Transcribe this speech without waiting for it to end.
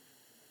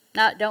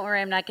No, don't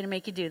worry, I'm not going to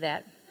make you do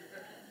that.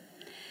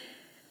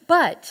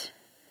 But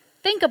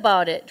think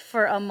about it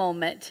for a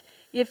moment.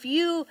 If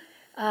you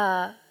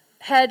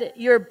had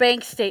your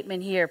bank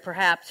statement here,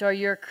 perhaps, or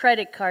your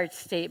credit card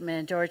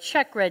statement, or a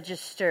check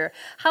register,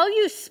 how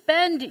you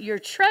spend your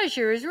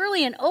treasure is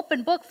really an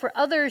open book for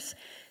others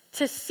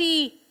to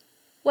see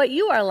what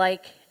you are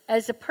like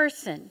as a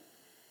person.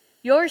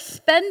 Your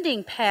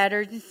spending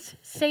patterns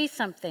say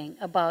something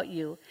about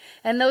you,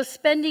 and those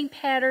spending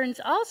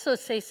patterns also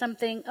say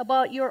something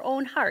about your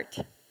own heart.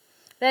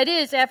 That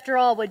is, after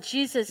all, what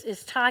Jesus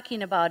is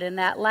talking about in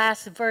that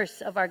last verse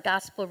of our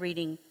gospel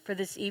reading for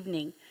this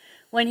evening,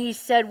 when he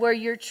said, "Where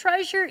your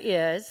treasure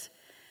is,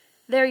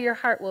 there your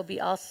heart will be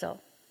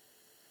also."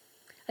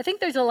 I think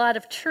there's a lot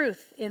of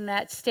truth in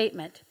that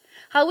statement.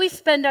 How we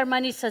spend our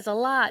money says a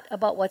lot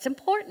about what's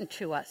important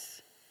to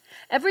us.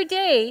 Every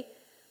day,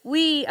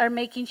 we are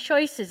making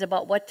choices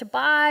about what to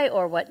buy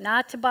or what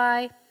not to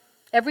buy.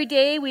 Every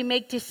day, we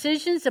make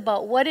decisions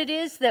about what it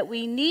is that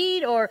we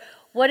need or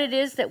what it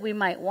is that we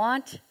might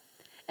want.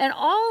 And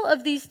all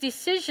of these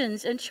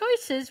decisions and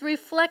choices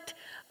reflect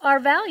our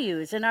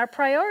values and our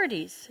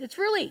priorities. It's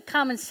really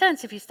common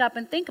sense if you stop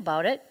and think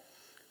about it.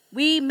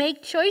 We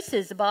make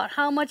choices about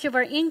how much of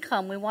our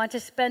income we want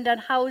to spend on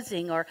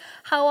housing or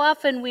how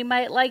often we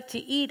might like to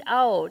eat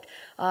out.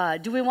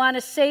 Do we want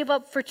to save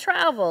up for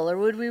travel, or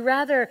would we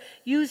rather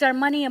use our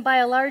money and buy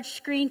a large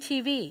screen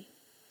TV?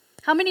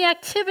 How many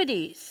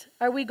activities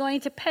are we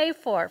going to pay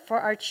for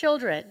our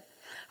children?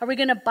 Are we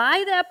going to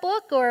buy that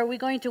book, or are we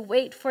going to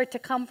wait for it to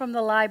come from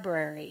the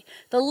library?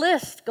 The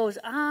list goes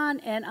on,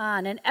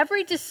 and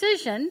every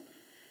decision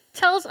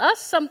tells us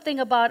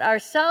something about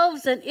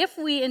ourselves, and if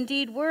we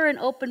indeed were an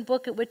open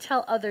book, it would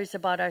tell others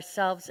about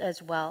ourselves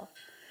as well.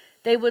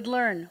 They would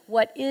learn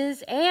what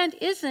is and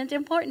isn't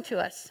important to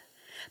us.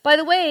 By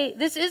the way,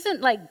 this isn't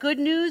like good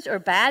news or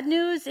bad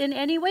news in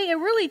any way. It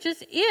really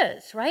just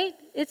is, right?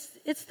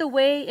 It's the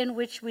way in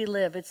which we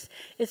live.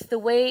 It's the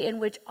way in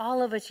which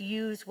all of us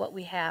use what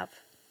we have.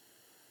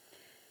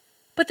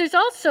 But there's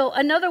also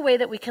another way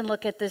that we can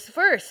look at this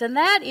verse, and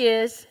that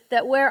is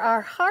that where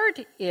our heart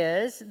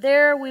is,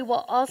 there we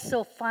will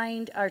also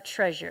find our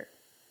treasure.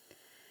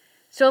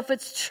 So if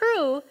it's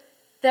true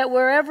that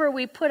wherever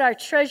we put our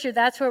treasure,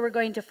 that's where we're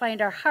going to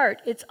find our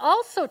heart, it's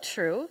also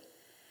true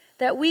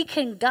that we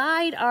can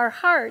guide our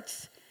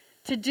hearts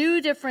to do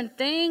different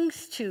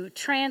things, to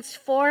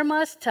transform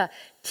us, to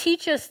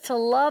teach us to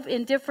love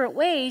in different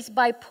ways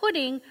by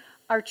putting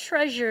our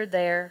treasure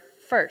there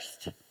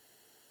first.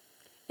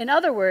 In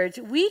other words,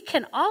 we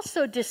can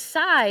also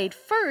decide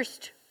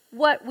first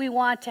what we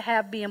want to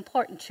have be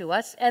important to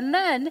us, and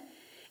then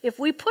if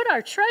we put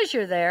our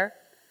treasure there,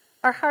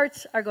 our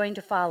hearts are going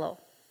to follow.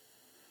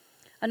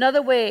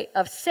 Another way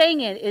of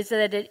saying it is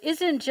that it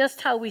isn't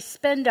just how we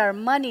spend our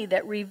money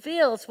that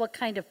reveals what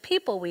kind of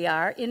people we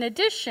are. In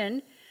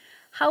addition,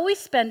 how we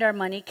spend our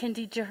money can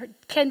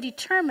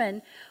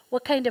determine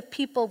what kind of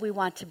people we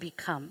want to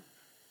become.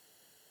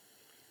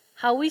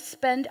 How we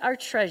spend our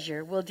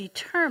treasure will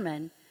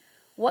determine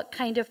what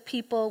kind of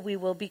people we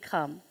will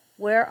become,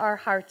 where our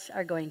hearts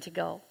are going to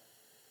go.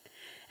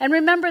 And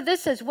remember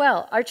this as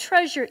well, our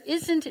treasure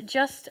isn't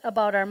just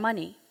about our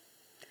money.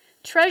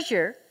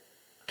 Treasure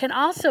can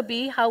also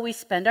be how we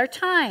spend our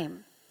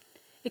time.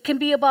 It can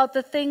be about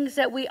the things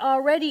that we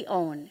already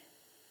own.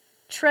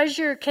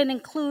 Treasure can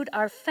include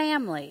our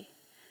family.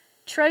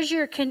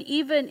 Treasure can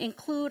even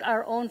include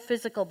our own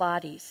physical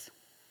bodies.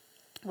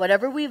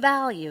 Whatever we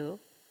value,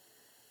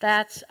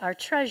 that's our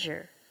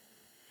treasure.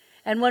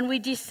 And when we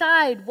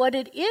decide what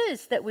it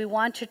is that we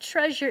want to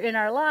treasure in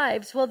our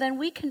lives, well, then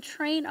we can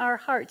train our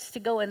hearts to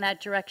go in that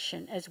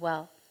direction as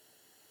well.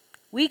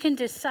 We can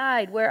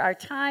decide where our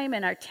time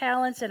and our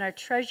talents and our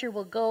treasure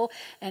will go,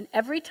 and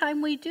every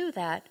time we do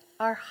that,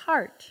 our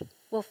heart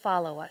will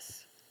follow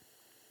us.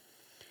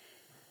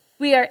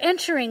 We are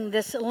entering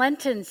this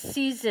Lenten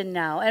season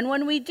now, and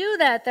when we do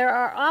that, there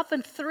are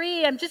often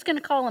three, I'm just going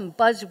to call them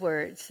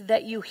buzzwords,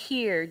 that you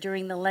hear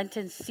during the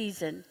Lenten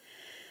season.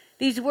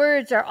 These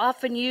words are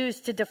often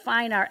used to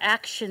define our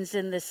actions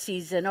in this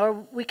season, or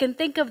we can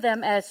think of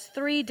them as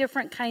three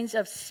different kinds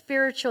of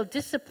spiritual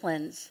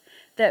disciplines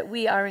that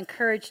we are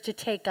encouraged to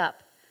take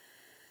up.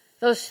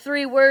 Those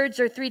three words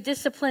or three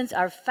disciplines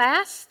are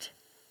fast,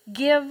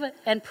 give,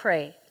 and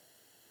pray.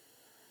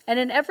 And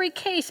in every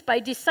case, by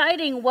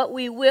deciding what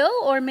we will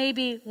or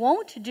maybe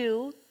won't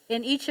do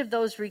in each of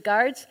those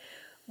regards,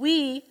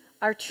 we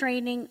are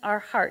training our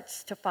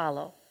hearts to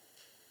follow.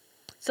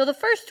 So the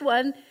first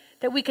one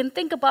that we can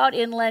think about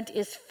in Lent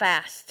is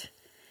fast.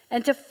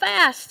 And to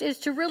fast is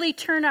to really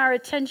turn our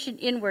attention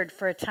inward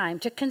for a time,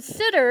 to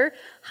consider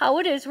how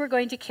it is we're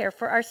going to care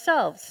for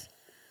ourselves,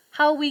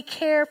 how we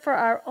care for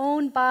our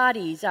own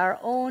bodies, our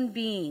own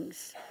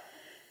beings.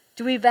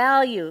 Do we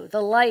value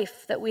the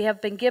life that we have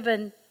been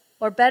given,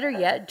 or better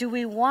yet, do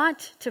we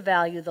want to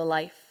value the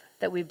life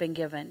that we've been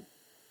given?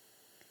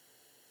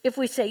 If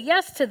we say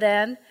yes to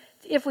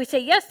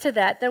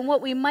that, then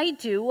what we might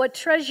do, what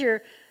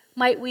treasure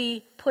might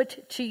we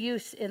put to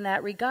use in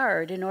that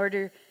regard in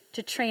order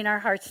to train our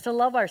hearts to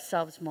love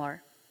ourselves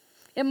more?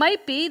 It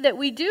might be that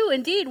we do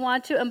indeed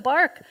want to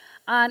embark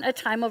on a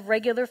time of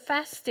regular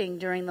fasting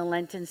during the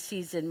Lenten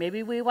season.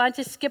 Maybe we want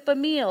to skip a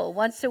meal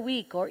once a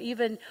week or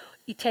even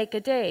take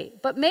a day.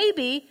 But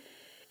maybe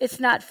it's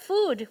not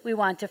food we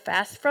want to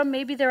fast from.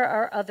 Maybe there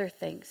are other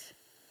things.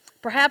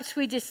 Perhaps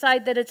we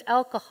decide that it's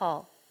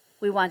alcohol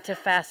we want to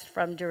fast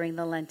from during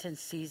the Lenten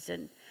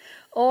season.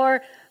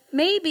 Or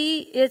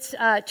maybe it's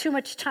too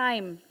much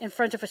time in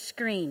front of a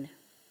screen.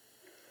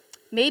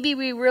 Maybe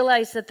we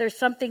realize that there's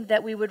something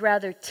that we would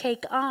rather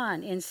take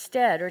on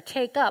instead or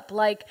take up,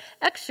 like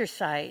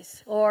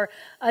exercise or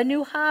a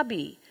new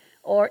hobby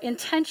or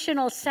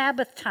intentional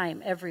Sabbath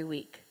time every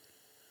week.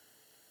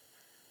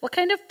 What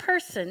kind of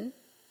person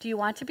do you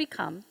want to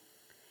become,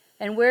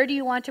 and where do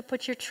you want to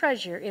put your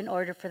treasure in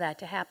order for that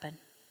to happen?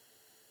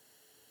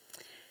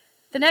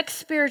 The next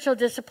spiritual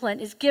discipline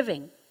is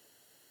giving.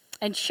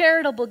 And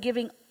charitable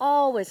giving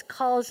always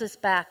calls us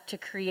back to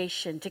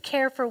creation, to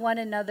care for one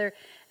another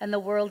and the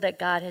world that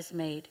God has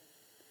made.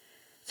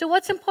 So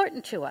what's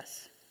important to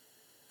us?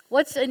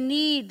 What's a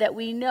need that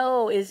we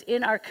know is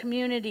in our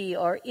community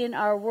or in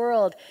our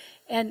world,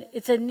 and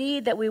it's a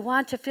need that we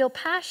want to feel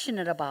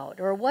passionate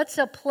about? Or what's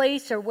a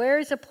place, or where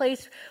is a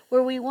place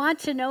where we want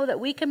to know that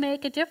we can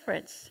make a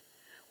difference,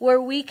 where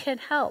we can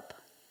help?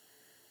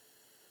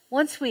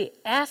 Once we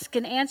ask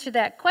and answer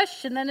that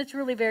question, then it's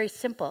really very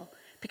simple.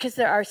 Because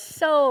there are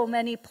so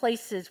many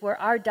places where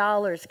our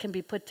dollars can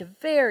be put to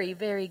very,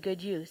 very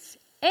good use.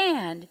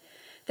 And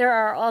there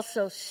are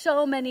also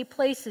so many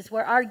places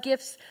where our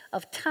gifts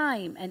of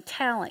time and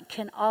talent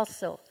can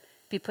also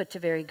be put to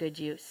very good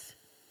use.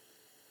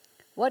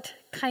 What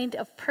kind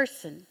of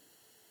person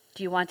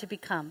do you want to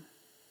become?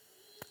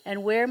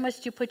 And where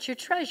must you put your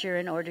treasure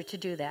in order to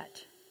do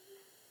that?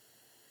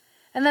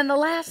 And then the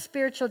last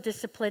spiritual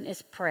discipline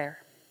is prayer.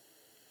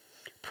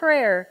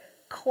 Prayer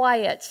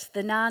quiets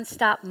the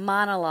nonstop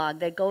monologue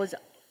that goes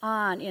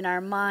on in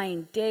our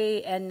mind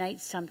day and night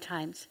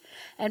sometimes.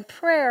 And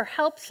prayer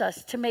helps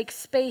us to make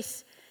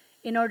space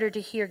in order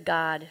to hear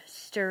God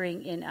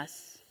stirring in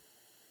us.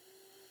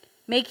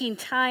 Making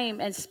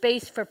time and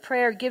space for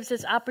prayer gives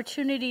us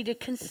opportunity to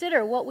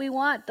consider what we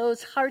want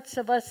those hearts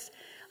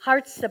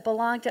that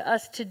belong to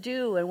us to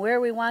do and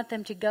where we want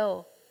them to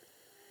go.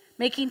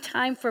 Making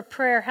time for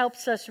prayer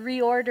helps us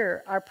reorder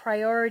our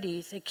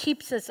priorities. It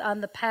keeps us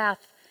on the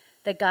path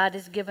that God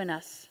has given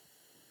us.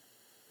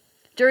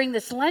 During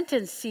this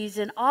Lenten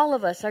season, all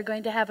of us are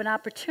going to have an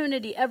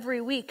opportunity every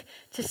week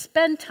to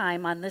spend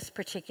time on this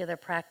particular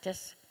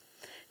practice.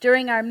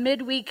 During our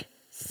midweek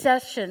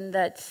session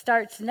that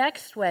starts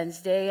next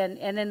Wednesday and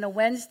in the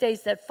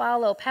Wednesdays that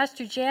follow,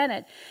 Pastor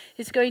Janet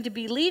is going to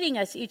be leading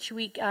us each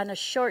week on a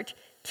short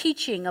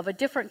teaching of a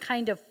different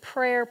kind of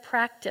prayer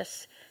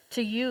practice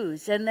to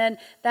use. And then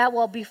that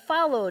will be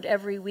followed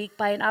every week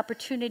by an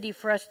opportunity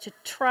for us to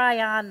try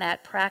on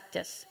that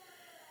practice.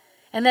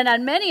 And then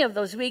on many of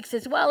those weeks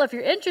as well, if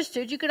you're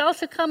interested, you can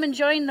also come and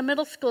join the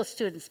middle school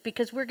students,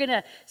 because we're going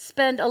to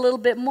spend a little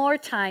bit more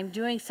time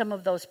doing some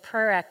of those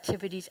prayer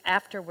activities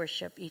after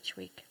worship each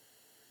week.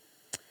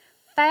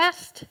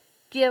 Fast,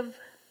 give,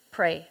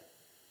 pray.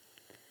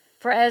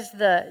 For as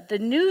the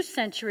New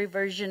Century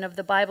Version of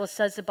the Bible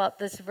says about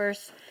this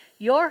verse,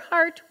 your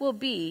heart will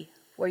be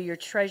where your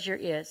treasure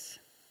is.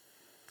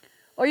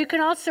 Or you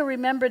can also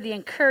remember the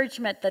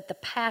encouragement that the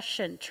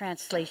Passion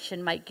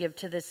Translation might give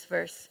to this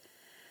verse.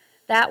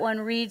 That one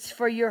reads,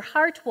 for your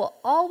heart will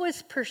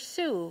always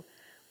pursue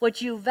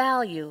what you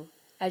value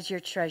as your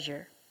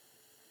treasure.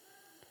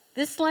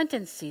 This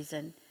Lenten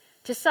season,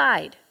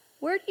 decide,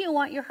 where do you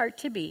want your heart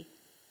to be?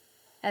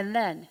 And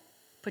then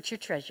put your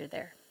treasure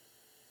there.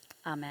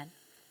 Amen.